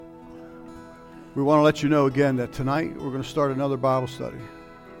We want to let you know again that tonight we're going to start another Bible study.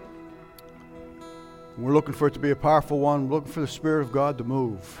 We're looking for it to be a powerful one. We're looking for the Spirit of God to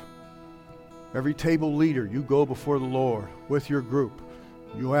move. Every table leader, you go before the Lord with your group.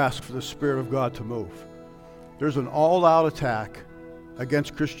 You ask for the Spirit of God to move. There's an all-out attack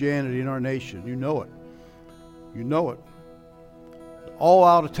against Christianity in our nation. You know it. You know it.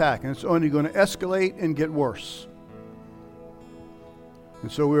 All-out attack, and it's only going to escalate and get worse.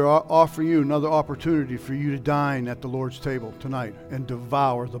 And so we're offering you another opportunity for you to dine at the Lord's table tonight and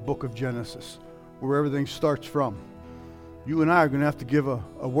devour the book of Genesis, where everything starts from. You and I are going to have to give a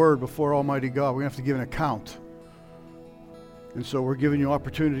word before Almighty God. We're going to have to give an account. And so we're giving you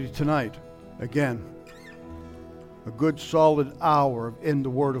opportunity tonight, again, a good solid hour in the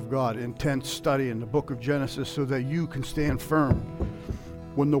Word of God, intense study in the book of Genesis so that you can stand firm.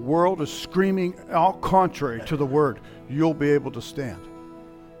 When the world is screaming all contrary to the Word, you'll be able to stand.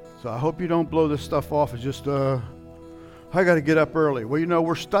 So I hope you don't blow this stuff off as just, I got to get up early. Well, you know,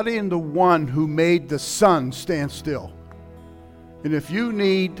 we're studying the one who made the sun stand still. And if you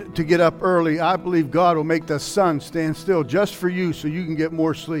need to get up early, I believe God will make the sun stand still just for you so you can get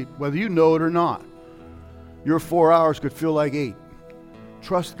more sleep, whether you know it or not. Your 4 hours could feel like 8.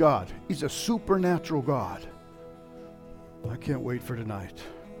 Trust God. He's a supernatural God. I can't wait for tonight.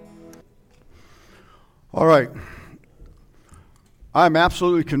 All right. I'm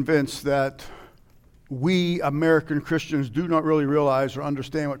absolutely convinced that we American Christians do not really realize or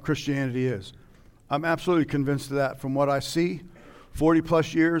understand what Christianity is. I'm absolutely convinced of that from what I see. 40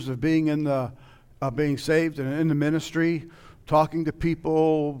 plus years of being being saved and in the ministry, talking to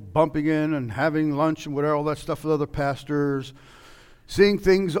people, bumping in and having lunch and whatever, all that stuff with other pastors, seeing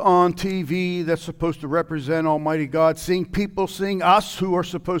things on TV that's supposed to represent Almighty God, seeing people, seeing us who are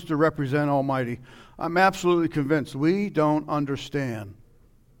supposed to represent Almighty. I'm absolutely convinced we don't understand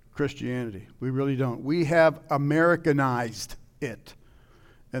Christianity. We really don't. We have Americanized it.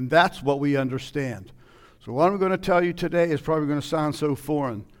 And that's what we understand. So what I'm going to tell you today is probably going to sound so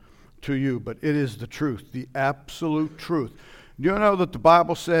foreign to you, but it is the truth, the absolute truth. Do you know that the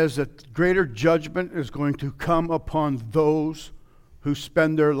Bible says that greater judgment is going to come upon those who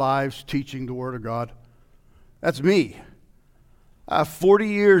spend their lives teaching the Word of God? That's me. I have 40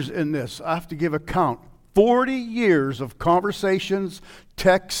 years in this. I have to give account. 40 years of conversations,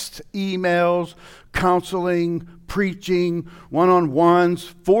 texts, emails, counseling, preaching, one-on-ones.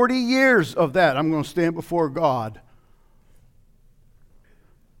 40 years of that. I'm going to stand before God.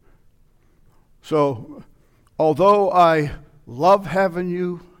 So, although I love having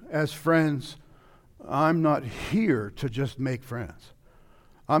you as friends, I'm not here to just make friends.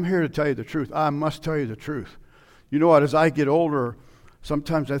 I'm here to tell you the truth. I must tell you the truth. You know what, as I get older,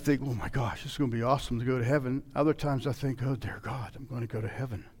 sometimes I think, oh my gosh, it's going to be awesome to go to heaven. Other times I think, oh dear God, I'm going to go to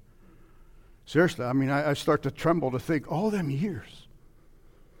heaven. Seriously, I mean, I start to tremble to think, all them years.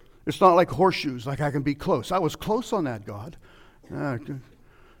 It's not like horseshoes, like I can be close. I was close on that, God.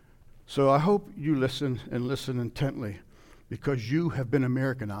 So I hope you listen and listen intently, because you have been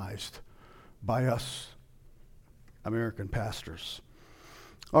Americanized by us American pastors.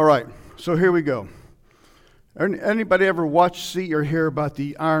 All right, so here we go. Anybody ever watch, see, or hear about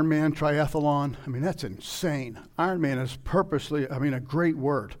the Ironman triathlon? I mean, that's insane. Ironman is purposely, a great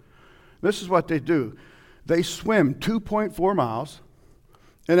word. This is what they do. They swim 2.4 miles,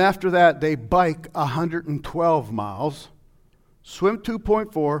 and after that, they bike 112 miles, swim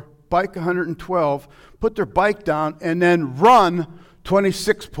 2.4, bike 112, put their bike down, and then run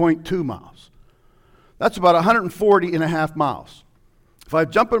 26.2 miles. That's about 140 and a half miles. If I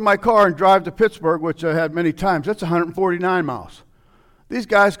jump in my car and drive to Pittsburgh, which I had many times, that's 149 miles. These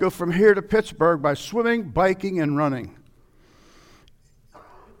guys go from here to Pittsburgh by swimming, biking, and running.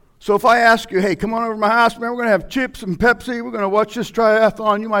 So if I ask you, hey, come on over to my house, man, we're going to have chips and Pepsi, we're going to watch this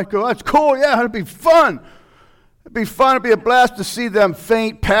triathlon, you might go, that's cool, yeah, it'd be fun. It'd be fun, it'd be a blast to see them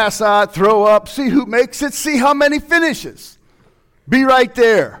faint, pass out, throw up, see who makes it, see how many finishes. Be right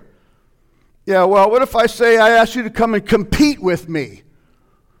there. Yeah, well, what if I say I ask you to come and compete with me?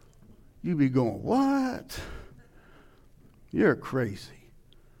 You'd be going, what? You're crazy.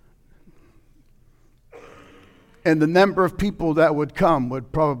 And the number of people that would come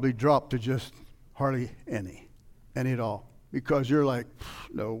would probably drop to just hardly any at all. Because you're like,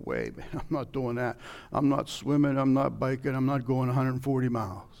 no way, man, I'm not doing that. I'm not swimming, I'm not biking, I'm not going 140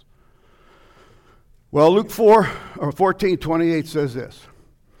 miles. Well, Luke 14:28 says this.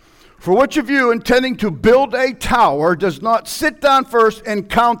 For which of you intending to build a tower does not sit down first and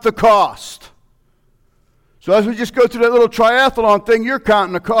count the cost? So as we just go through that little triathlon thing, you're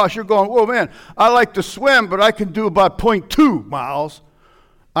counting the cost. You're going, whoa, man, I like to swim, but I can do about 0.2 miles.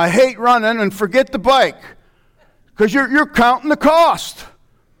 I hate running, and forget the bike. Because you're counting the cost.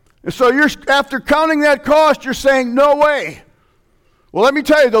 And so after counting that cost, you're saying, no way. Well, let me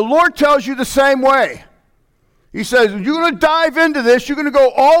tell you, the Lord tells you the same way. He says, you're going to dive into this. You're going to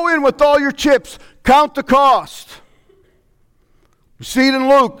go all in with all your chips. Count the cost. You see it in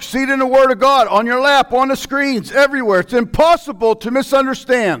Luke. See it in the Word of God. On your lap, on the screens, everywhere. It's impossible to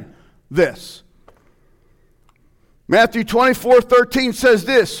misunderstand this. Matthew 24:13 says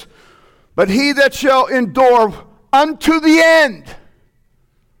this, but he that shall endure unto the end.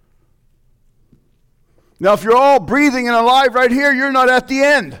 Now, if you're all breathing and alive right here, you're not at the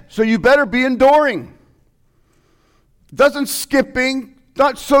end. So you better be enduring. It doesn't skipping,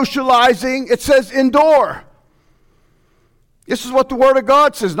 not socializing. It says endure. This is what the Word of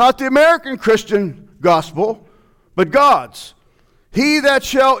God says, not the American Christian gospel, but God's. He that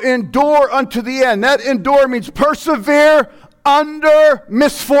shall endure unto the end. That endure means persevere under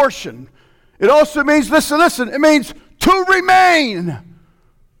misfortune. It also means, listen, it means to remain.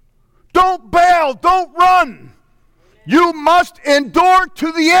 Don't bail, don't run. You must endure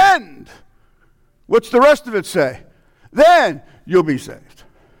to the end. What's the rest of it say? Then you'll be saved.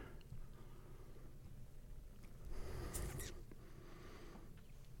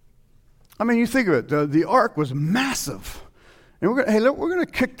 I mean, you think of it, the ark was massive. And we're going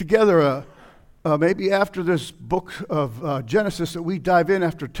to kick together maybe after this book of Genesis that we dive in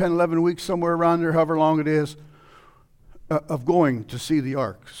after 10, 11 weeks, somewhere around there, however long it is, of going to see the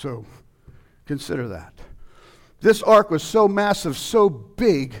ark. So consider that. This ark was so massive, so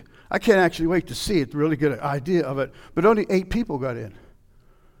big, I can't actually wait to see it to really get an idea of it. But only 8 people got in.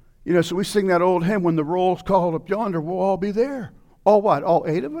 You know, so we sing that old hymn, when the roll's called up yonder, we'll all be there. All what? All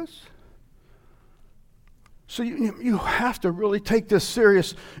 8 of us? So you have to really take this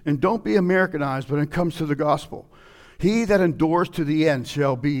serious and don't be Americanized when it comes to the gospel. He that endures to the end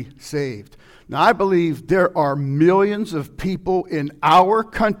shall be saved. Now, I believe there are millions of people in our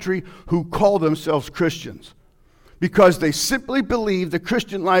country who call themselves Christians because they simply believe the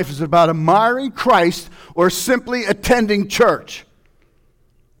Christian life is about admiring Christ or simply attending church.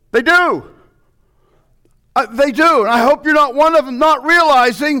 They do. They do, and I hope you're not one of them not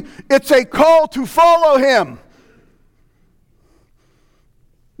realizing it's a call to follow him.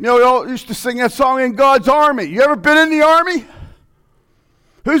 You know, we all used to sing that song, In God's Army. You ever been in the army?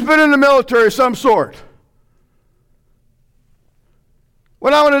 Who's been in the military of some sort?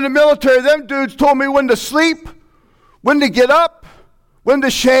 When I went in the military, them dudes told me when to sleep, when to get up, when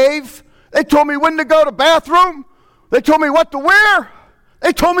to shave. They told me when to go to the bathroom. They told me what to wear.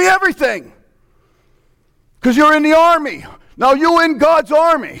 They told me everything. Because you're in the army. Now you're in God's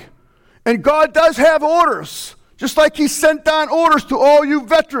army. And God does have orders. Just like he sent down orders to all you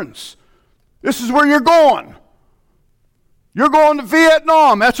veterans. This is where you're going. You're going to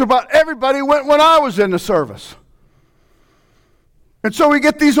Vietnam. That's about everybody went when I was in the service. And so we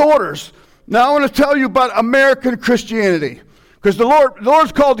get these orders. Now I want to tell you about American Christianity. Because the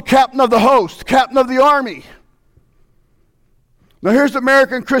Lord's called the captain of the host, the captain of the army. Now here's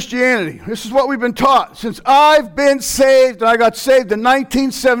American Christianity. This is what we've been taught. Since I've been saved, and I got saved in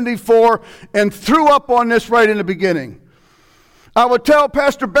 1974 and threw up on this right in the beginning. I would tell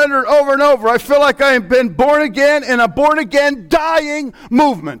Pastor Bender over and over, I feel like I have been born again in a born again dying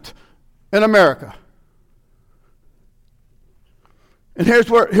movement in America. And here's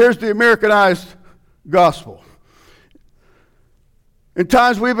the Americanized gospel. In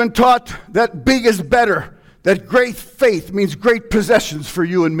times we've been taught that big is better. That great faith means great possessions for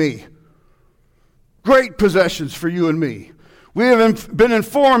you and me. Great possessions for you and me. We have been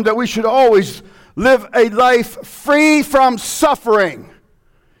informed that we should always live a life free from suffering.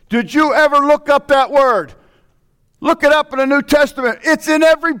 Did you ever look up that word? Look it up in the New Testament. It's in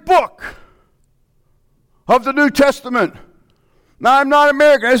every book of the New Testament. Now, I'm not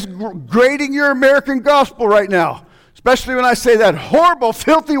American. It's grading your American gospel right now, especially when I say that horrible,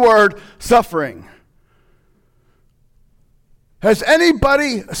 filthy word, suffering. Has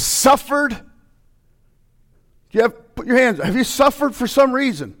anybody suffered? Put your hands. Have you suffered for some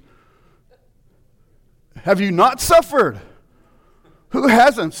reason? Have you not suffered? Who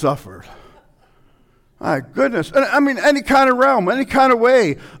hasn't suffered? My goodness. And I mean, any kind of realm, any kind of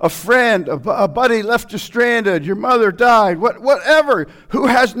way. A friend, a buddy left you stranded. Your mother died. Whatever. Who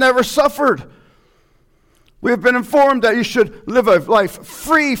has never suffered? We have been informed that you should live a life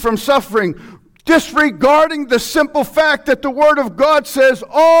free from suffering, disregarding the simple fact that the Word of God says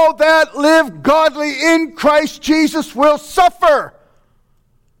all that live godly in Christ Jesus will suffer.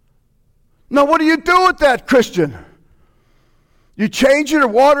 Now, what do you do with that, Christian? You change it or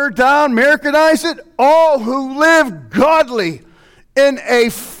water it down, Americanize it? All who live godly in a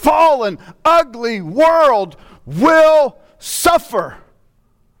fallen, ugly world will suffer.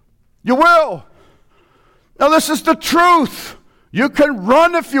 You will. Now, this is the truth. You can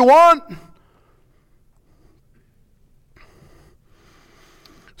run if you want.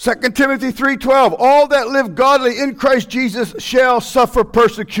 2 Timothy 3:12, all that live godly in Christ Jesus shall suffer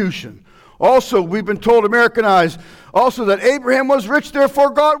persecution. Also, we've been told, Americanized, also that Abraham was rich, therefore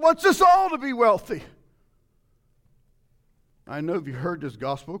God wants us all to be wealthy. I know you heard this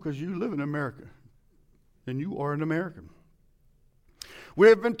gospel because you live in America, and you are an American. We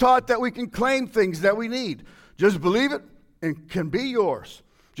have been taught that we can claim things that we need. Just believe it and it can be yours.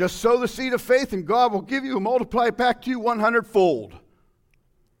 Just sow the seed of faith and God will give you and multiply it back to you 100-fold.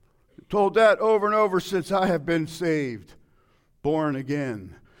 Told that over and over since I have been saved, born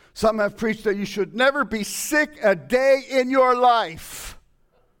again. Some have preached that you should never be sick a day in your life.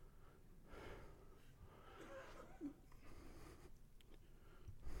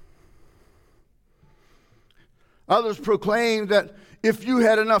 Others proclaim that if you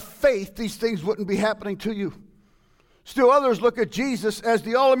had enough faith, these things wouldn't be happening to you. Still others look at Jesus as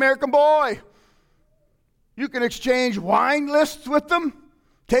the all-American boy. You can exchange wine lists with them.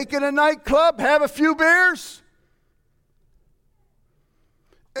 Take in a nightclub, have a few beers.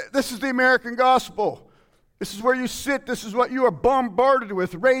 This is the American gospel. This is where you sit. This is what you are bombarded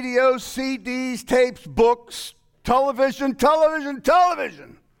with. Radios, CDs, tapes, books, television.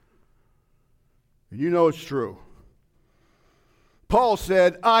 And you know it's true. Paul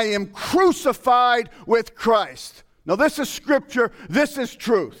said, I am crucified with Christ. Now this is scripture. This is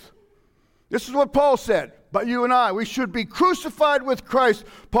truth. This is what Paul said. But you and I, we should be crucified with Christ.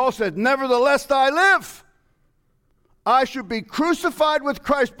 Paul said, nevertheless I live. I should be crucified with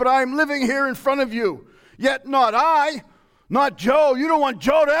Christ, but I am living here in front of you. Yet not I, not Joe. You don't want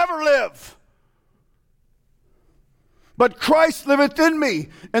Joe to ever live. But Christ liveth in me,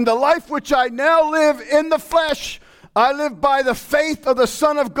 and the life which I now live in the flesh, I live by the faith of the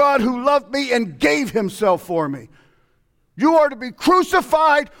Son of God who loved me and gave himself for me. You are to be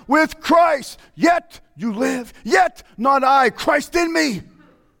crucified with Christ, yet you live, yet not I, Christ in me.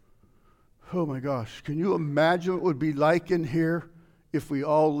 Oh my gosh, can you imagine what it would be like in here if we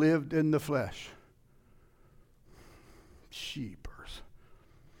all lived in the flesh? Sheepers.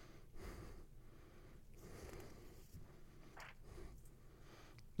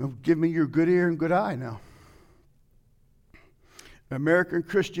 Now give me your good ear and good eye now. American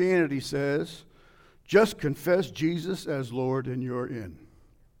Christianity says, just confess Jesus as Lord and you're in.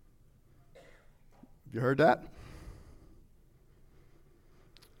 You heard that?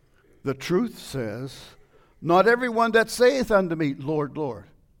 The truth says, not everyone that saith unto me, Lord, Lord,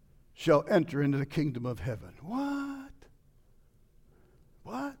 shall enter into the kingdom of heaven. What?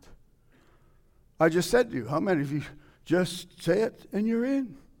 What? I just said to you, how many of you just say it and you're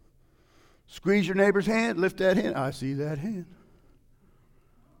in? Squeeze your neighbor's hand, lift that hand. I see that hand.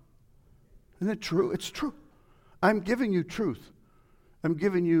 Isn't it true? It's true. I'm giving you truth. I'm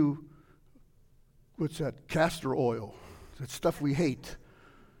giving you, what's that? Castor oil. That stuff we hate.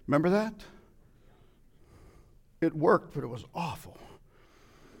 Remember that? It worked, but it was awful.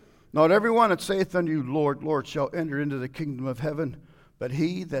 Not everyone that saith unto you, Lord, Lord, shall enter into the kingdom of heaven, but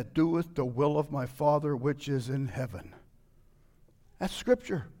he that doeth the will of my Father which is in heaven. That's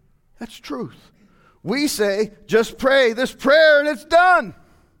scripture. That's truth. We say, just pray this prayer and it's done.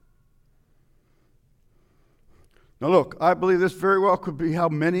 Now look, I believe this very well could be how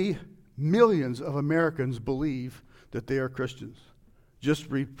many millions of Americans believe that they are Christians. Just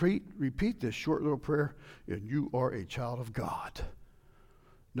repeat this short little prayer, and you are a child of God.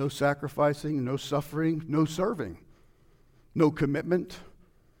 No sacrificing, no suffering, no serving, no commitment,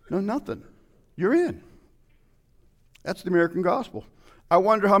 no nothing. You're in. That's the American gospel. I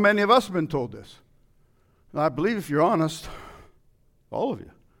wonder how many of us have been told this. And I believe if you're honest, all of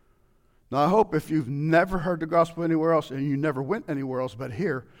you. Now, I hope if you've never heard the gospel anywhere else and you never went anywhere else but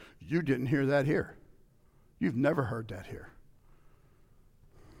here, you didn't hear that here. You've never heard that here.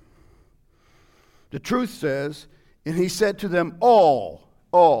 The truth says, and he said to them all,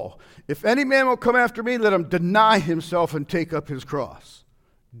 if any man will come after me, let him deny himself and take up his cross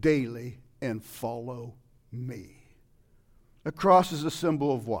daily and follow me. A cross is a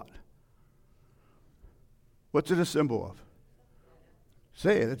symbol of what? What's it a symbol of?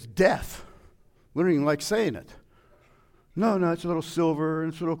 Say it. It's death. We don't even like saying it. No, it's a little silver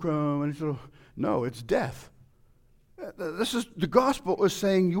and it's a little chrome and it's a little... No, it's death. This is the gospel is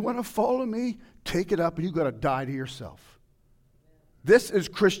saying, you want to follow me? Take it up and you've got to die to yourself. This is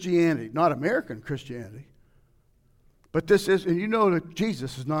Christianity, not American Christianity. But this is, and you know that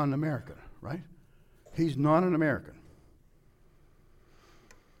Jesus is not an American, right? He's not an American.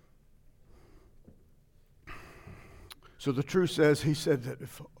 So the truth says, he said that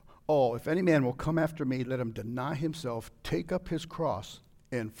if any man will come after me, let him deny himself, take up his cross,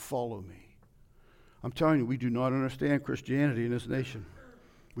 and follow me. I'm telling you, we do not understand Christianity in this nation.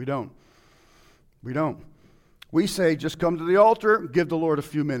 We don't. We don't. We say, just come to the altar, give the Lord a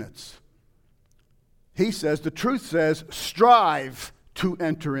few minutes. He says, the truth says, strive to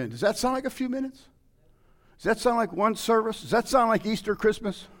enter in. Does that sound like a few minutes? Does that sound like one service? Does that sound like Easter,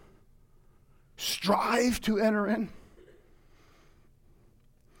 Christmas? Strive to enter in.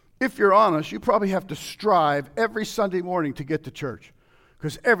 If you're honest, you probably have to strive every Sunday morning to get to church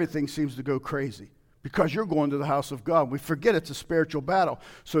because everything seems to go crazy because you're going to the house of God. We forget it's a spiritual battle.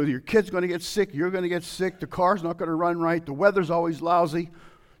 So your kid's going to get sick, you're going to get sick, the car's not going to run right, the weather's always lousy,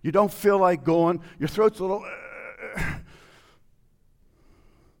 you don't feel like going, your throat's a little...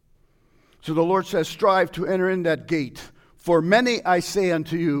 So the Lord says, strive to enter in that gate. For many, I say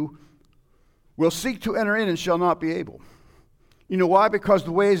unto you, will seek to enter in and shall not be able. You know why? Because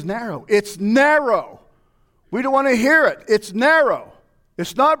the way is narrow. It's narrow. We don't want to hear it. It's narrow.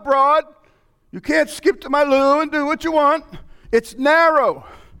 It's not broad. You can't skip to my loo and do what you want. It's narrow.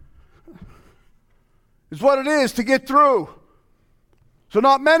 It's what it is to get through. So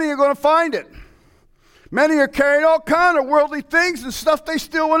not many are going to find it. Many are carrying all kind of worldly things and stuff they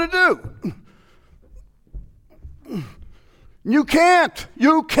still want to do. You can't.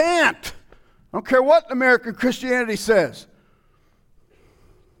 You can't. I don't care what American Christianity says.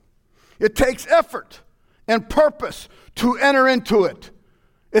 It takes effort and purpose to enter into it.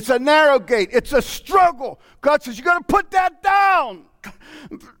 It's a narrow gate. It's a struggle. God says, you got to put that down.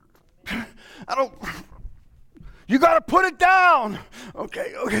 You got to put it down.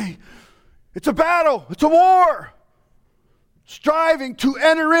 Okay. It's a battle. It's a war. Striving to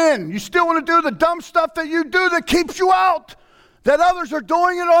enter in. You still want to do the dumb stuff that you do that keeps you out. That others are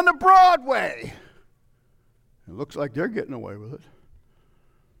doing it on the broad way. It looks like they're getting away with it.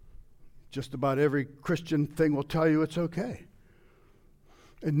 Just about every Christian thing will tell you it's okay.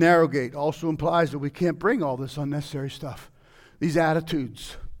 And narrow gate also implies that we can't bring all this unnecessary stuff. These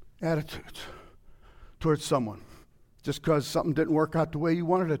attitudes towards someone. Just because something didn't work out the way you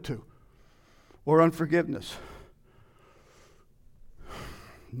wanted it to. Or unforgiveness.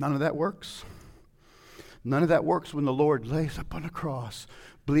 None of that works. None of that works when the Lord lays up on the cross,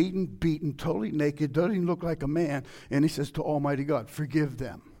 bleeding, beaten, totally naked, doesn't even look like a man, and he says to Almighty God, forgive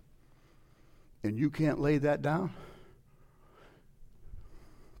them. And you can't lay that down?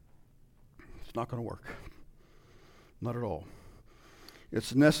 It's not going to work. Not at all.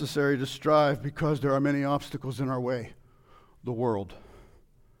 It's necessary to strive because there are many obstacles in our way. The world.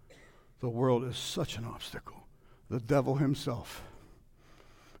 The world is such an obstacle. The devil himself.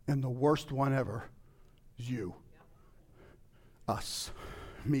 And the worst one ever is you. Us.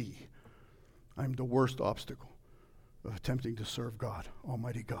 Me. I'm the worst obstacle of attempting to serve God,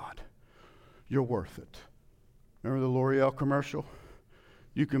 Almighty God. You're worth it. Remember the L'Oreal commercial?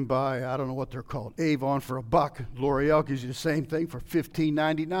 You can buy, I don't know what they're called, Avon for $1. L'Oreal gives you the same thing for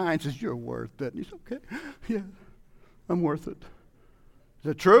 $15.99. Says, you're worth it. And he's okay. Yeah, I'm worth it. Is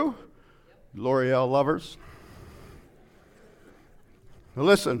that true? L'Oreal lovers. Now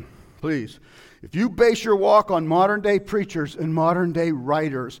listen, please. If you base your walk on modern-day preachers and modern-day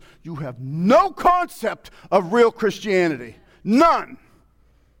writers, you have no concept of real Christianity. None.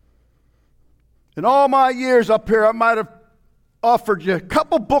 In all my years up here, I might have offered you a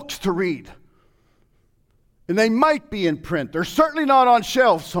couple books to read. And they might be in print. They're certainly not on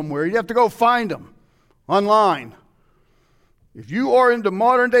shelves somewhere. You have to go find them online. If you are into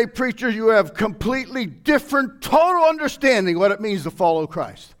modern-day preachers, you have completely different, total understanding what it means to follow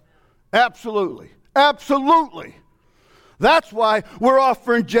Christ. Absolutely. Absolutely. That's why we're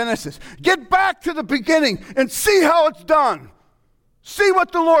offering Genesis. Get back to the beginning and see how it's done. See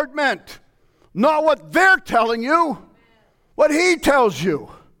what the Lord meant. Not what they're telling you. What He tells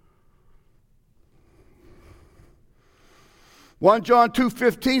you. 1 John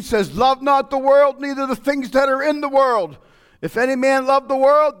 2:15 says, love not the world, neither the things that are in the world. If any man love the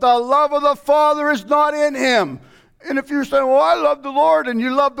world, the love of the Father is not in him. And if you're saying, well, I love the Lord and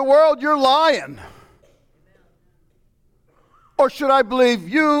you love the world, you're lying. Or should I believe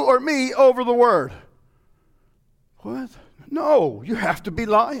you or me over the Word? What? No, you have to be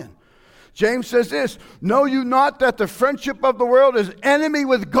lying. James says this, know you not that the friendship of the world is enemy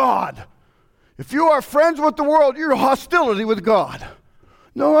with God? If you are friends with the world, you're in hostility with God.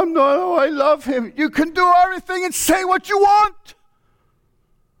 No, I'm not. Oh, I love Him. You can do everything and say what you want.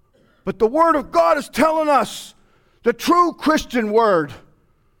 But the Word of God is telling us the true Christian Word,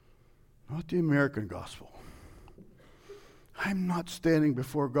 not the American gospel. I'm not standing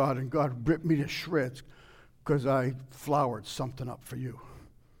before God and God ripped me to shreds. because I flowered something up for you.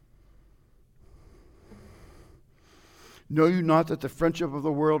 Know you not that the friendship of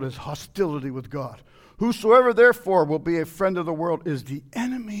the world is hostility with God? Whosoever therefore will be a friend of the world is the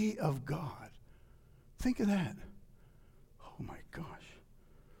enemy of God. Think of that. Oh my gosh.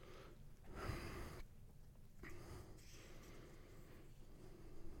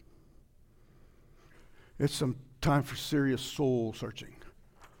 It's some time for serious soul searching.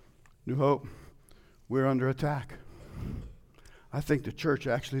 New Hope, we're under attack. I think the church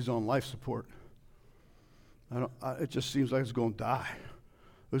actually is on life support. It just seems like it's going to die.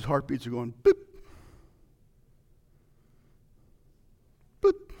 Those heartbeats are going boop,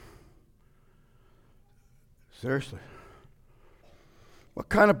 boop. Seriously. What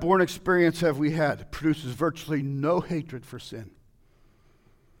kind of born experience have we had? It produces virtually no hatred for sin.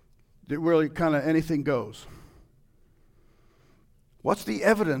 It really kind of anything goes. What's the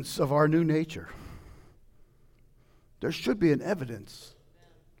evidence of our new nature? There should be an evidence.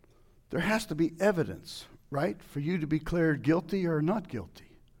 There has to be evidence, right, for you to be declared guilty or not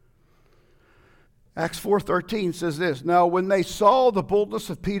guilty. Acts 4:13 says this, now when they saw the boldness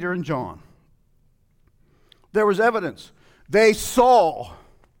of Peter and John, there was evidence. They saw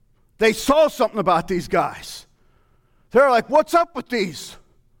something about these guys. They're like, what's up with these?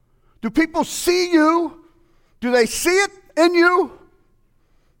 Do people see you? Do they see it in you?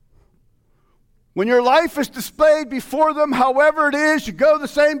 When your life is displayed before them, however it is, you go to the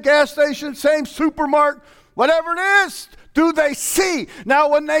same gas station, same supermarket, whatever it is, do they see? Now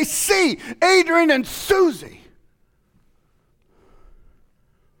when they see Adrian and Susie,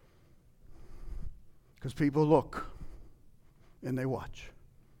 because people look and they watch.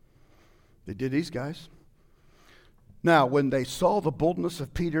 They did these guys. Now, when they saw the boldness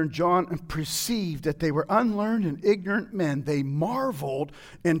of Peter and John and perceived that they were unlearned and ignorant men, they marveled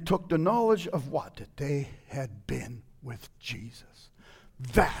and took the knowledge of what? That they had been with Jesus.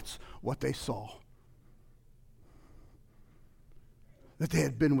 That's what they saw. That they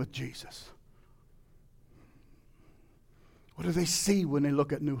had been with Jesus. What do they see when they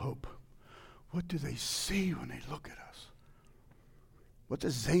look at New Hope? What do they see when they look at us? What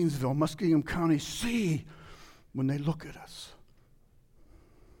does Zanesville, Muskingum County see when they look at us?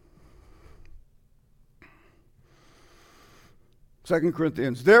 2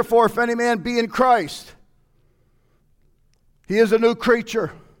 Corinthians, therefore, if any man be in Christ, he is a new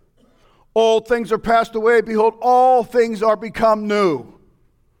creature. Old things are passed away. Behold, all things are become new.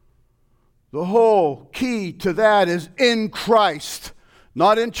 The whole key to that is in Christ,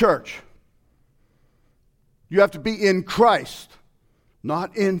 not in church. You have to be in Christ,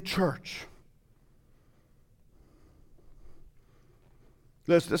 not in church.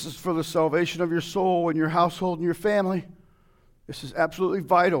 This is for the salvation of your soul and your household and your family. This is absolutely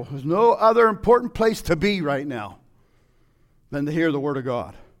vital. There's no other important place to be right now than to hear the Word of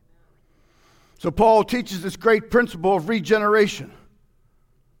God. So Paul teaches this great principle of regeneration.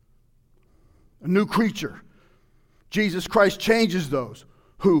 A new creature. Jesus Christ changes those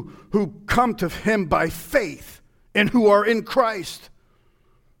who come to Him by faith and who are in Christ.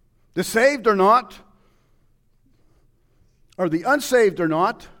 The saved are not, or the unsaved are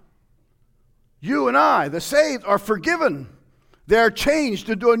not. You and I, the saved, are forgiven. They are changed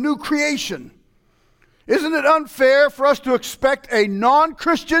into a new creation. Isn't it unfair for us to expect a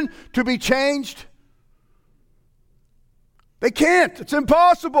non-Christian to be changed? They can't. It's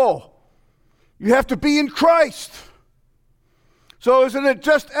impossible. You have to be in Christ. So isn't it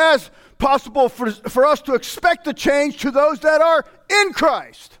just as possible for us to expect a change to those that are in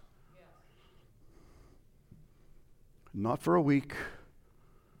Christ? Not for a week,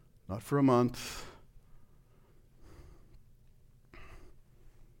 not for a month.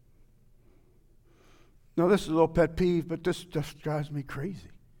 Now, this is a little pet peeve, but this just drives me crazy.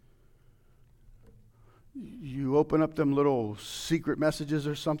 You open up them little secret messages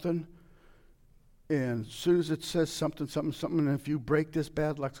or something, and as soon as it says something, and if you break this,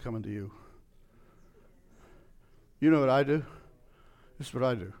 bad luck's coming to you. You know what I do? This is what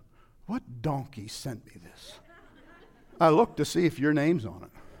I do. What donkey sent me this? I look to see if your name's on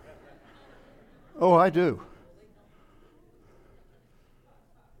it. Oh, I do.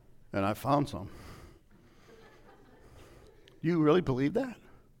 And I found some. You really believe that?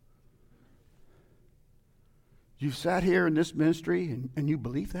 You sat here in this ministry and you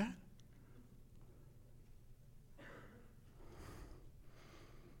believe that?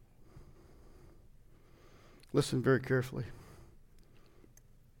 Listen very carefully.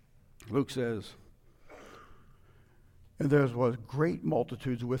 Luke says, and there was great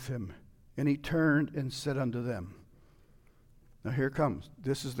multitudes with him, and he turned and said unto them. Now here it comes.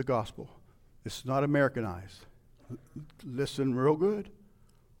 This is the gospel. It's not Americanized. Listen real good,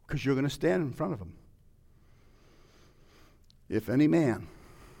 because you're going to stand in front of him. If any man,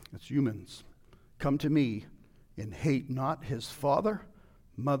 that's humans, come to me and hate not his father,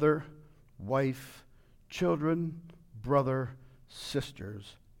 mother, wife, children, brother,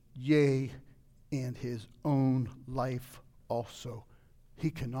 sisters, yea, and his own life also, he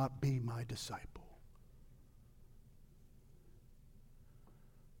cannot be my disciple.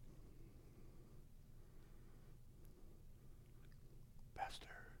 Pastor,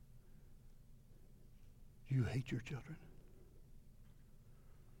 you hate your children?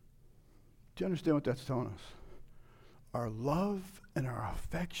 Do you understand what that's telling us? Our love and our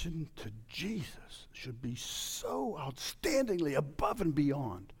affection to Jesus should be so outstandingly above and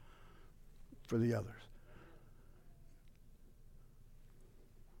beyond for the others.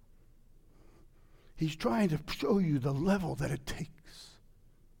 He's trying to show you the level that it takes.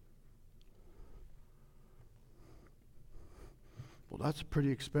 Well, that's a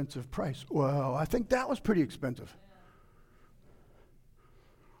pretty expensive price. Well, I think that was pretty expensive.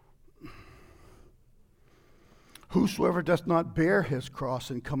 Whosoever does not bear his cross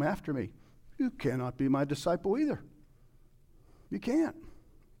and come after me, you cannot be my disciple either. You can't.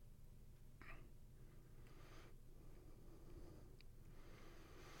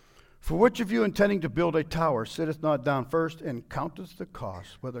 For which of you intending to build a tower sitteth not down first and counteth the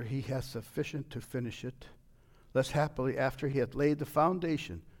cost, whether he hath sufficient to finish it? Lest happily after he hath laid the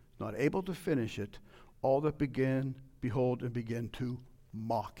foundation, not able to finish it, all that behold and begin to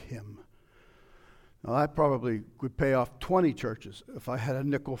mock him. Now, I probably would pay off 20 churches if I had a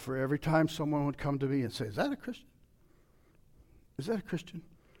nickel for every time someone would come to me and say, is that a Christian? Is that a Christian?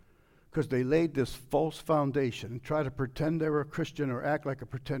 Because they laid this false foundation and try to pretend they were a Christian or act like a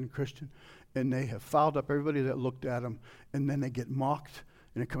pretend Christian, and they have fouled up everybody that looked at them, and then they get mocked,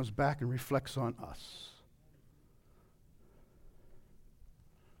 and it comes back and reflects on us.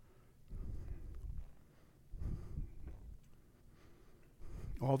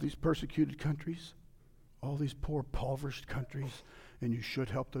 All these persecuted countries, all these poor, impoverished countries, and you should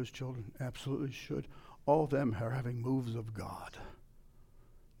help those children. Absolutely should. All of them are having moves of God.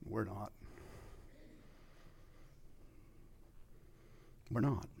 We're not. We're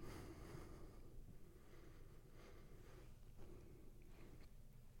not.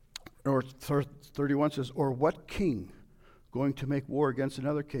 Or 31 says, or what king going to make war against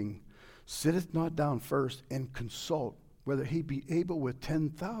another king sitteth not down first and consult whether he be able with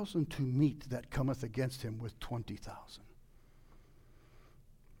 10,000 to meet that cometh against him with 20,000.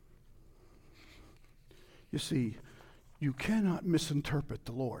 You see, you cannot misinterpret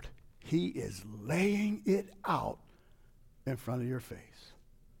the Lord. He is laying it out in front of your face.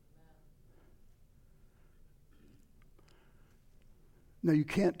 Now, you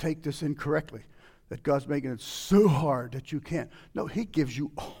can't take this incorrectly, that God's making it so hard that you can't. No, he gives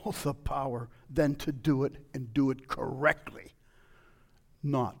you all the power then to do it and do it correctly,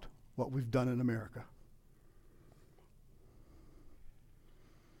 not what we've done in America.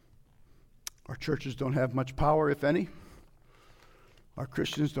 Our churches don't have much power, if any. Our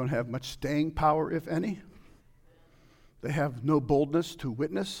Christians don't have much staying power, if any. They have no boldness to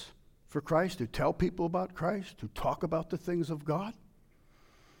witness for Christ, to tell people about Christ, to talk about the things of God.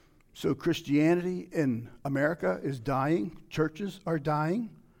 So Christianity in America is dying, churches are dying,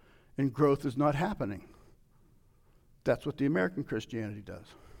 and growth is not happening. That's what the American Christianity does.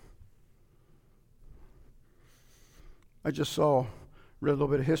 I just read a little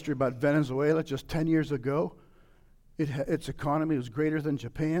bit of history about Venezuela just 10 years ago. Its economy was greater than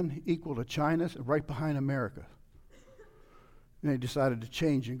Japan, equal to China's, right behind America. And they decided to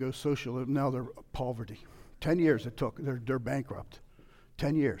change and go social. Now they're poverty. 10 years it took. They're bankrupt.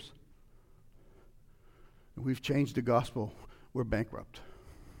 10 years. And we've changed the gospel. We're bankrupt.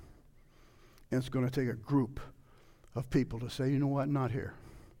 And it's going to take a group of people to say, you know what, not here.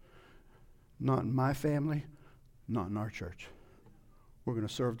 Not in my family, not in our church. We're going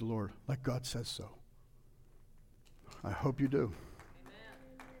to serve the Lord like God says so. I hope you do.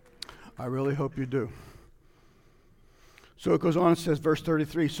 Amen. I really hope you do. So it goes on and says, verse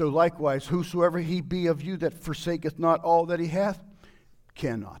 33, so likewise, whosoever he be of you that forsaketh not all that he hath,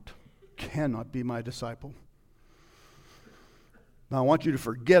 cannot be my disciple. Now I want you to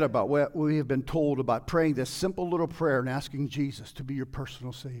forget about what we have been told about praying this simple little prayer and asking Jesus to be your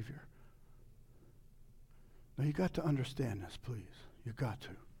personal Savior. Now you got to understand this, please. You got to.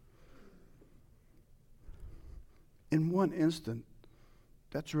 In one instant,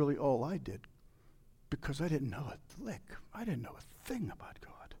 that's really all I did, because I didn't know a lick. I didn't know a thing about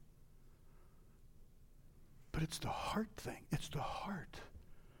God. But it's the heart thing. It's the heart.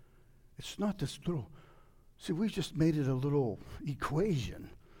 It's not this little, see, we just made it a little equation.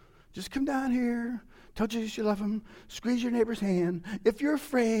 Just come down here, tell Jesus you love him, squeeze your neighbor's hand. If you're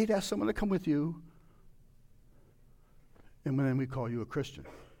afraid, ask someone to come with you. And then we call you a Christian.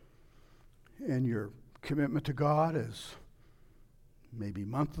 And your commitment to God is maybe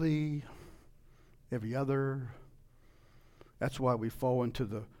monthly, every other. That's why we fall into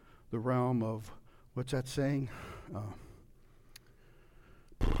the realm of, what's that saying?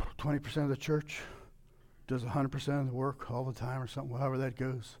 20% of the church does 100% of the work all the time or something, however that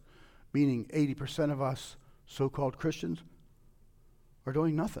goes. Meaning 80% of us so-called Christians are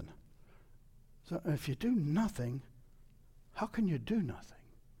doing nothing. So if you do nothing, how can you do nothing?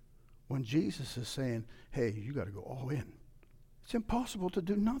 When Jesus is saying, hey, you got to go all in. It's impossible to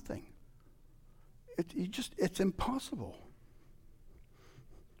do nothing. It's impossible.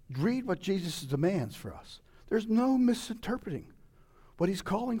 Read what Jesus demands for us. There's no misinterpreting what he's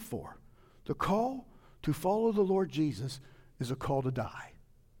calling for. The call to follow the Lord Jesus is a call to die.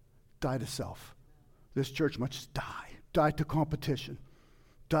 Die to self. This church must die. Die to competition.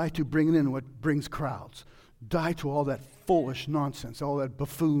 Die to bringing in what brings crowds. Die to all that foolish nonsense, all that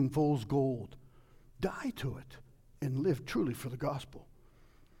buffoon, fool's gold. Die to it and live truly for the gospel.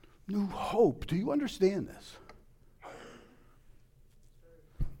 New hope. Do you understand this?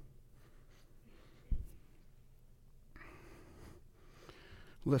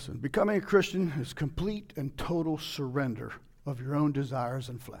 Listen, becoming a Christian is complete and total surrender of your own desires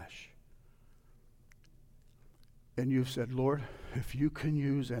and flesh. And you've said, Lord, if you can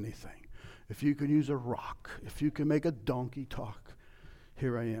use anything, if you can use a rock, if you can make a donkey talk,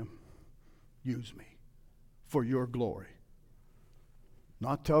 here I am. Use me for your glory.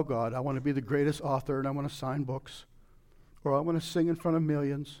 Not tell God, I want to be the greatest author and I want to sign books, or I want to sing in front of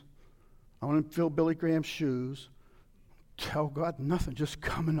millions. I want to fill Billy Graham's shoes. Tell God nothing. Just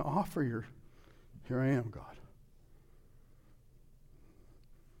come and offer here I am, God.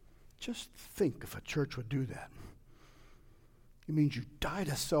 Just think if a church would do that. It means you die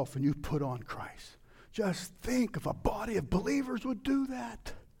to self and you put on Christ. Just think if a body of believers would do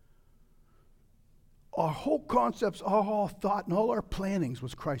that. Our whole concepts, our whole thought, and all our plannings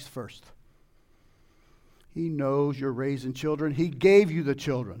was Christ first. He knows you're raising children. He gave you the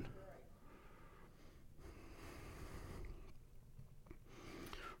children.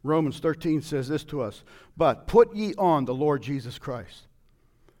 Romans 13 says this to us, but put ye on the Lord Jesus Christ.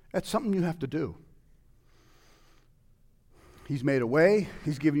 That's something you have to do. He's made a way.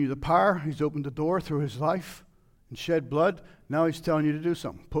 He's given you the power. He's opened the door through his life and shed blood. Now he's telling you to do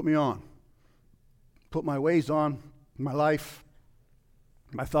something. Put me on. Put my ways on, my life,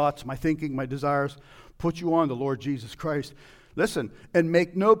 my thoughts, my thinking, my desires. Put you on the Lord Jesus Christ. Listen, and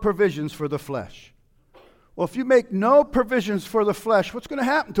make no provisions for the flesh. Well, if you make no provisions for the flesh, what's going to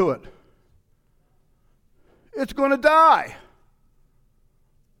happen to it? It's going to die.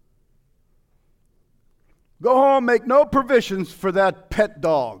 Go home, make no provisions for that pet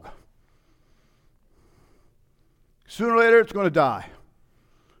dog. Sooner or later, it's going to die.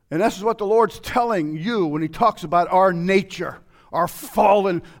 And this is what the Lord's telling you when he talks about our nature, our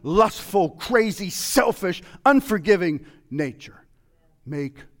fallen, lustful, crazy, selfish, unforgiving nature.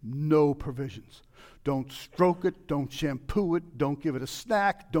 Make no provisions. Don't stroke it. Don't shampoo it. Don't give it a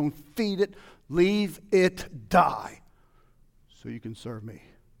snack. Don't feed it. Leave it die so you can serve me.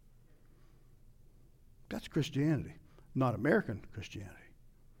 That's Christianity. Not American Christianity,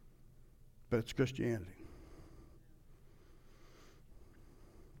 but it's Christianity.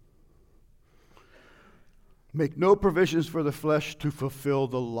 Make no provisions for the flesh to fulfill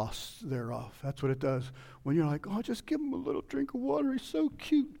the lusts thereof. That's what it does. When you're like, oh, just give him a little drink of water. He's so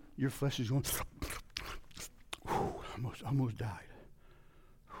cute. Your flesh is going, almost died.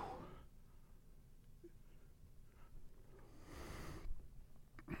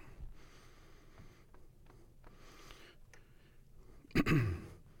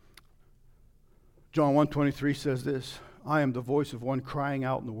 John 1:23 says this, I am the voice of one crying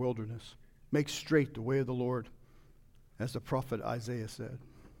out in the wilderness. Make straight the way of the Lord, as the prophet Isaiah said.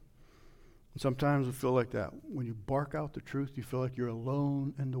 And sometimes we feel like that. When you bark out the truth, you feel like you're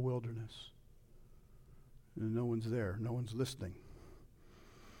alone in the wilderness. And no one's there. No one's listening.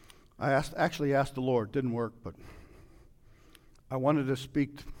 I actually asked the Lord. Didn't work, but I wanted to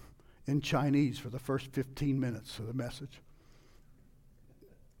speak in Chinese for the first 15 minutes of the message.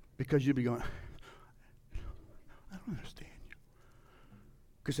 Because you'd be going, I don't understand you.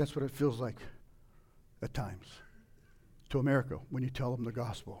 Because that's what it feels like at times to America when you tell them the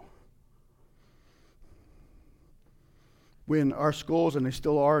gospel. When our schools, and they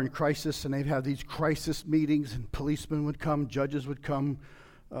still are in crisis, and they'd have these crisis meetings, and policemen would come, judges would come,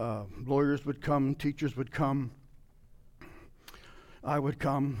 Lawyers would come, teachers would come, I would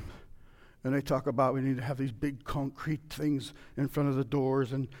come, and they talk about we need to have these big concrete things in front of the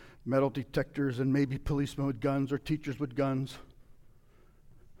doors and metal detectors and maybe policemen with guns or teachers with guns.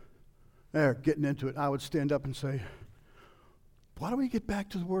 They're getting into it. I would stand up and say, why don't we get back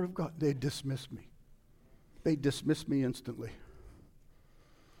to the Word of God? They'd dismiss me. They'd dismiss me instantly.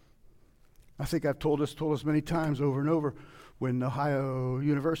 I think I've told us many times over and over, when Ohio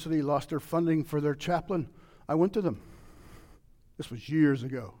University lost their funding for their chaplain, I went to them. This was years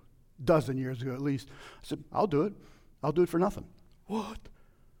ago, a dozen years ago at least. I said, I'll do it. I'll do it for nothing. What?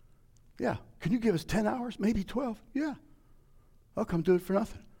 Yeah. Can you give us 10 hours? Maybe 12? Yeah. I'll come do it for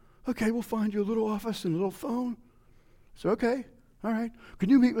nothing. Okay, we'll find you a little office and a little phone. So, okay, all right. Can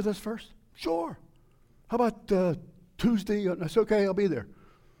you meet with us first? Sure. How about Tuesday? I said, okay, I'll be there.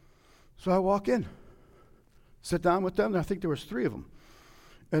 So I walk in, sit down with them, and I think there was 3 of them.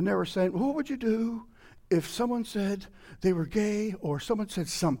 And they were saying, what would you do if someone said they were gay or someone said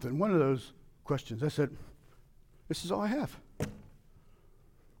something? One of those questions. I said, this is all I have.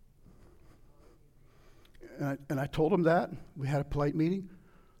 And I told them that. We had a polite meeting.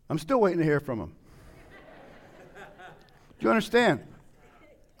 I'm still waiting to hear from them. Do you understand?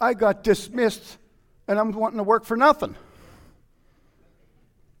 I got dismissed, and I'm wanting to work for nothing.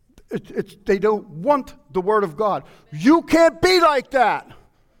 They don't want the Word of God. You can't be like that.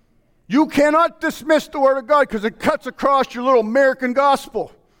 You cannot dismiss the Word of God because it cuts across your little American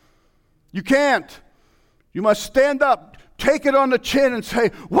gospel. You can't. You must stand up, take it on the chin and say,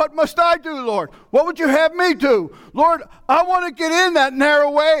 what must I do, Lord? What would you have me do? Lord, I want to get in that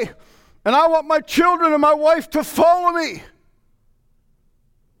narrow way, and I want my children and my wife to follow me.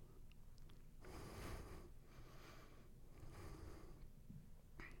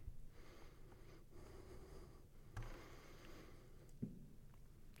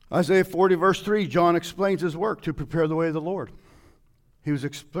 Isaiah 40, verse 3, John explains his work to prepare the way of the Lord. He was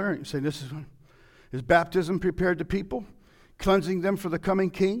saying this is his baptism prepared the people, cleansing them for the coming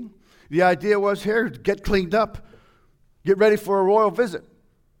king. The idea was here, get cleaned up, get ready for a royal visit.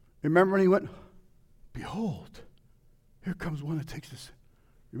 Remember when he went, behold, here comes one that takes us.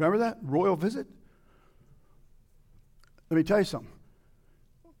 Remember that? Royal visit? Let me tell you something.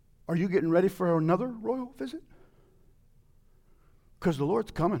 Are you getting ready for another royal visit? Because the Lord's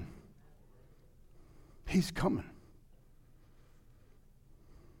coming. He's coming.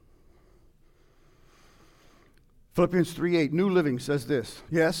 Philippians 3:8, New Living says this.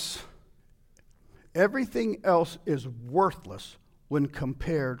 Yes, everything else is worthless when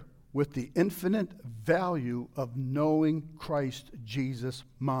compared with the infinite value of knowing Christ Jesus,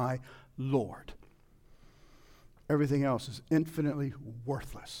 my Lord. Everything else is infinitely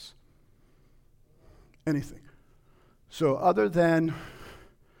worthless. Anything. So other than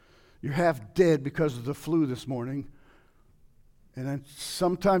you're half dead because of the flu this morning, and then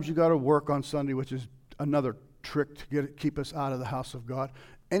sometimes you got to work on Sunday, which is another trick to keep us out of the house of God.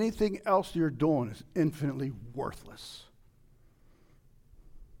 Anything else you're doing is infinitely worthless.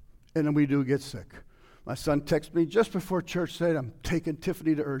 And then we do get sick. My son texted me just before church, said, I'm taking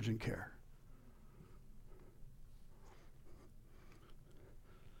Tiffany to urgent care.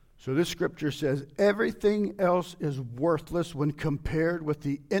 So this scripture says, everything else is worthless when compared with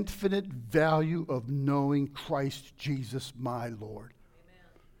the infinite value of knowing Christ Jesus, my Lord.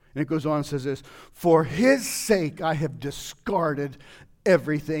 Amen. And it goes on and says this, for his sake I have discarded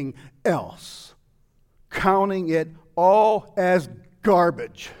everything else, counting it all as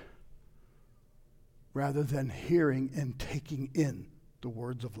garbage, rather than hearing and taking in the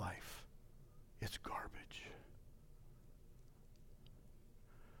words of life. It's garbage.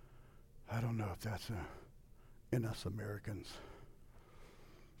 I don't know if that's in us Americans.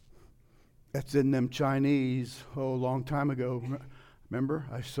 That's in them Chinese, a long time ago. Remember,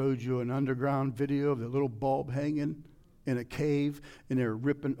 I showed you an underground video of the little bulb hanging in a cave, and they were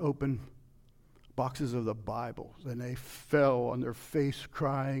ripping open boxes of the Bible, and they fell on their face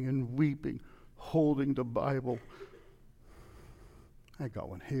crying and weeping, holding the Bible. I got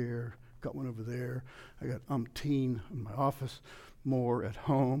one here, got one over there. I got umpteen in my office, more at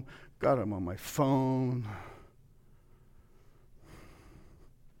home. Got them on my phone.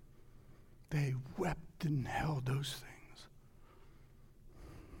 They wept and held those things.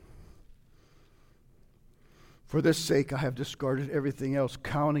 For this sake I have discarded everything else,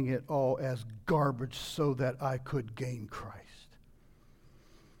 counting it all as garbage so that I could gain Christ.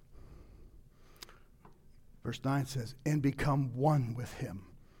 Verse 9 says, and become one with him.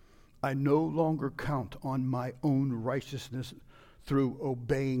 I no longer count on my own righteousness through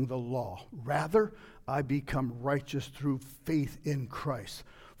obeying the law. Rather, I become righteous through faith in Christ.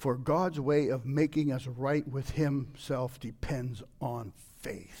 For God's way of making us right with himself depends on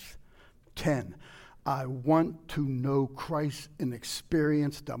faith. 10. I want to know Christ and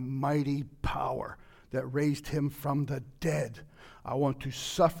experience the mighty power that raised him from the dead. I want to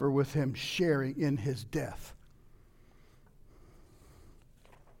suffer with him, sharing in his death,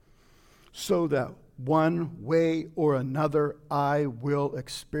 so that one way or another I will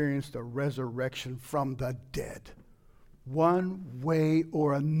experience the resurrection from the dead. One way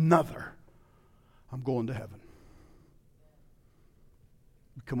or another, I'm going to heaven.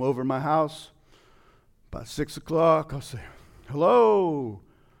 You come over to my house about 6 o'clock, I'll say, hello,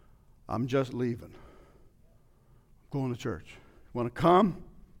 I'm just leaving. I'm going to church. You want to come?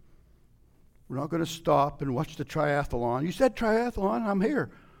 We're not going to stop and watch the triathlon. You said triathlon, I'm here.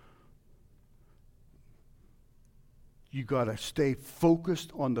 You got to stay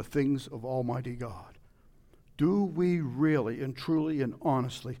focused on the things of Almighty God. Do we really and truly and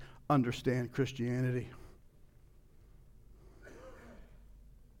honestly understand Christianity?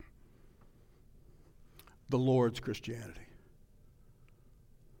 The Lord's Christianity.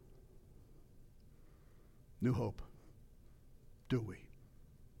 New Hope. Do we?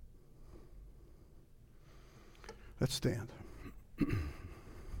 Let's stand. I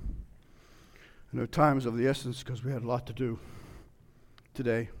know time is of the essence because we had a lot to do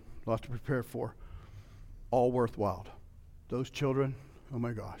today, a lot to prepare for. All worthwhile. Those children, oh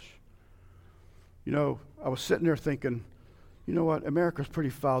my gosh. You know, I was sitting there thinking, you know what, America's pretty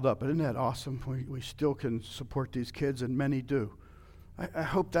fouled up, but isn't that awesome? We still can support these kids, and many do. I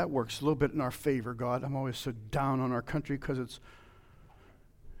hope that works a little bit in our favor, God. I'm always so down on our country because it's...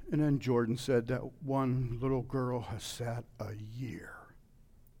 And then Jordan said that one little girl has sat a year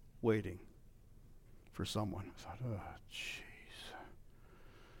waiting for someone. I thought, oh, gee.